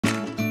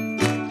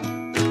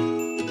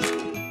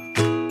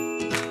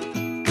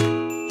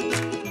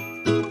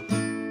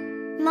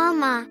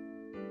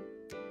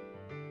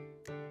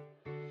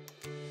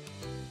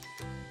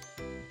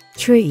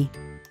Tree.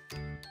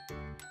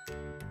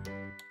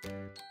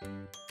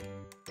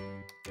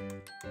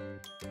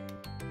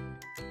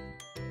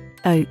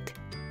 Oak.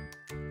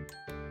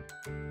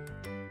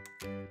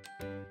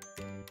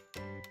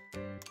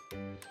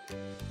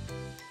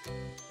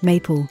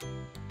 Maple.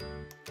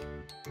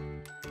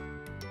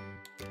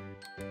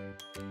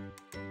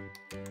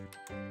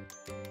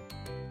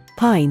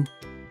 Pine.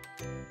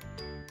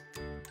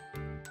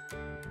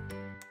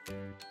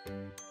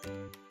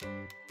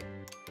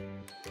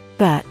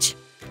 Birch.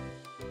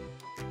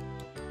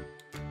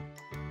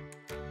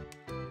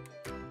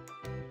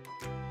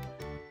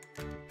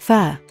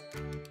 Fir.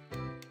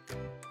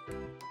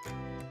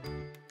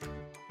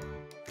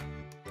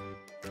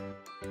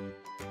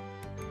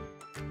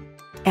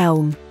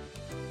 Elm.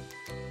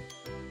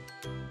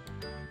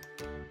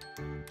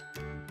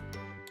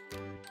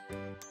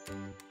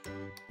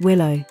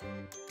 Willow.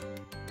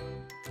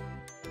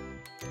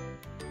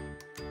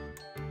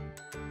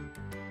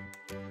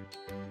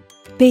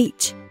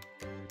 Beech.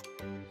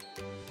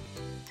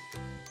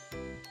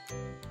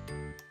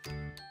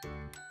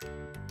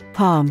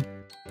 Palm.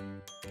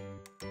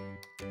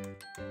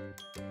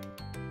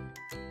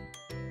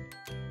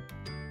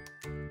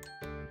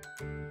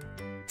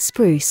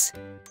 Spruce.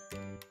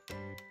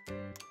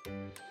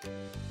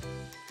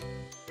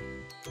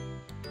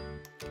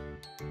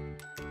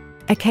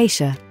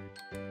 Acacia.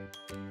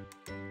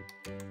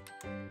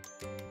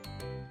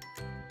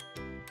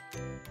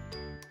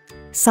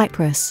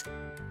 Cypress.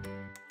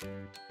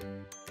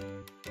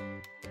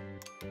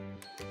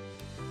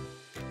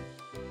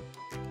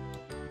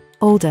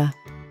 Alder.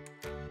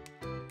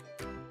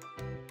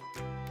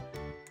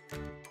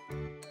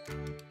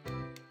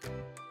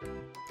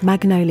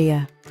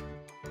 Magnolia.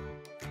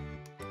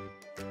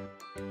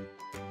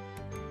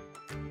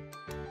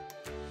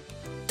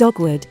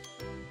 Dogwood.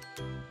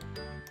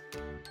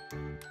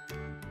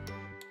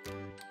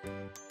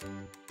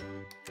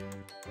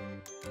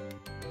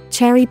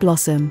 Cherry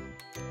blossom.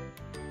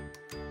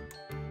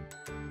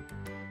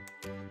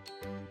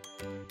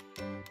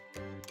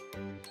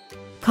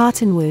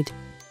 Cottonwood.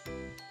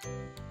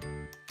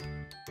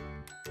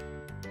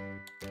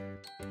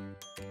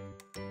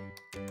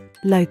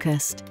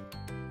 Locust.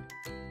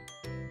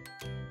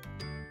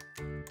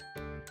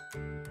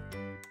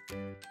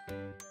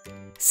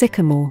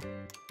 Sycamore.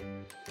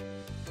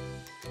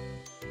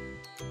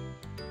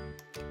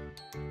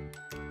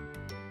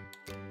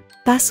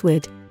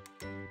 Basswood.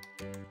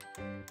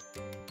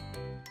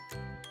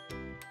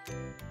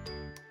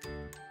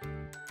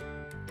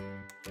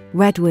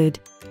 Redwood.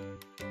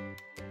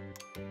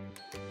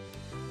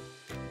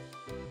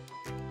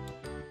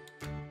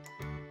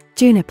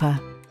 Juniper.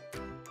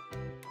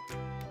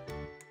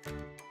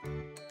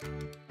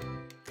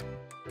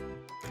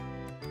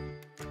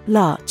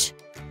 Larch.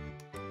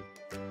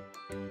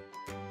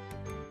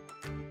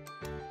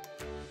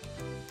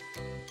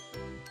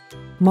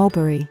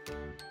 Mulberry.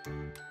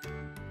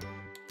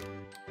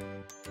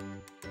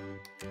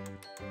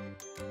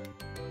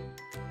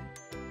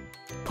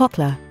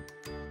 Poplar.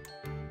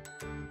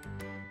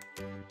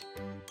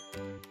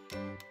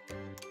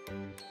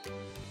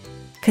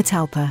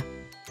 Catalpa.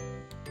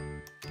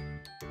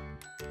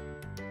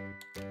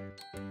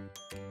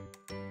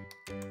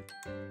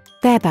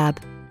 Baobab.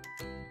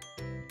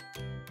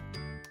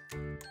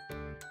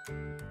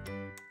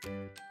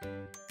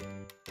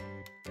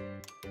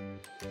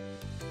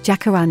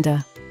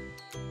 Jacaranda.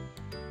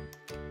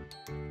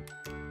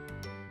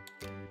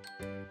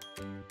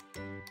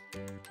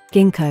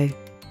 Ginkgo.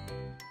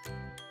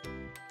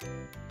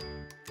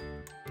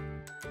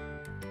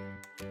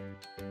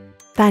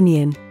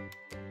 Banyan.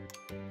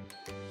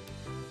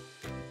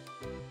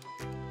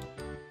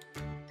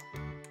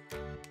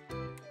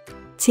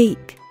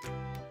 Teak.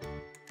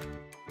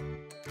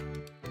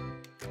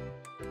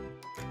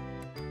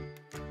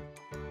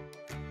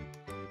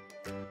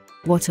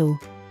 Wattle.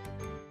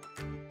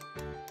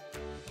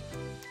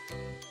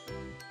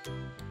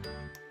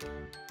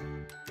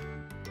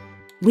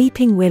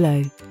 Weeping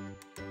willow.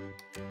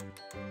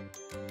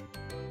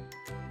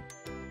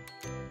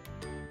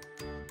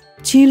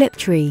 Tulip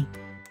tree.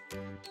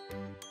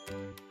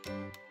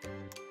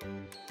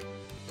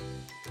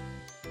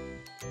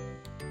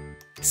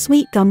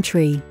 Sweet gum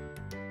tree.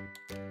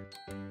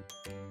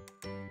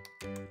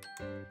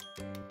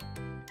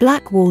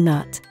 Black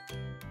walnut.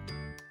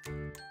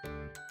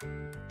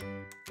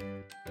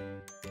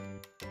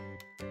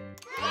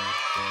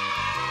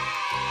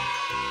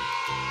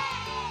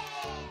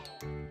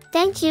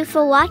 Thank you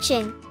for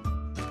watching.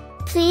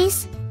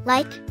 Please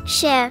like,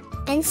 share,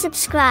 and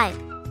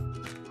subscribe.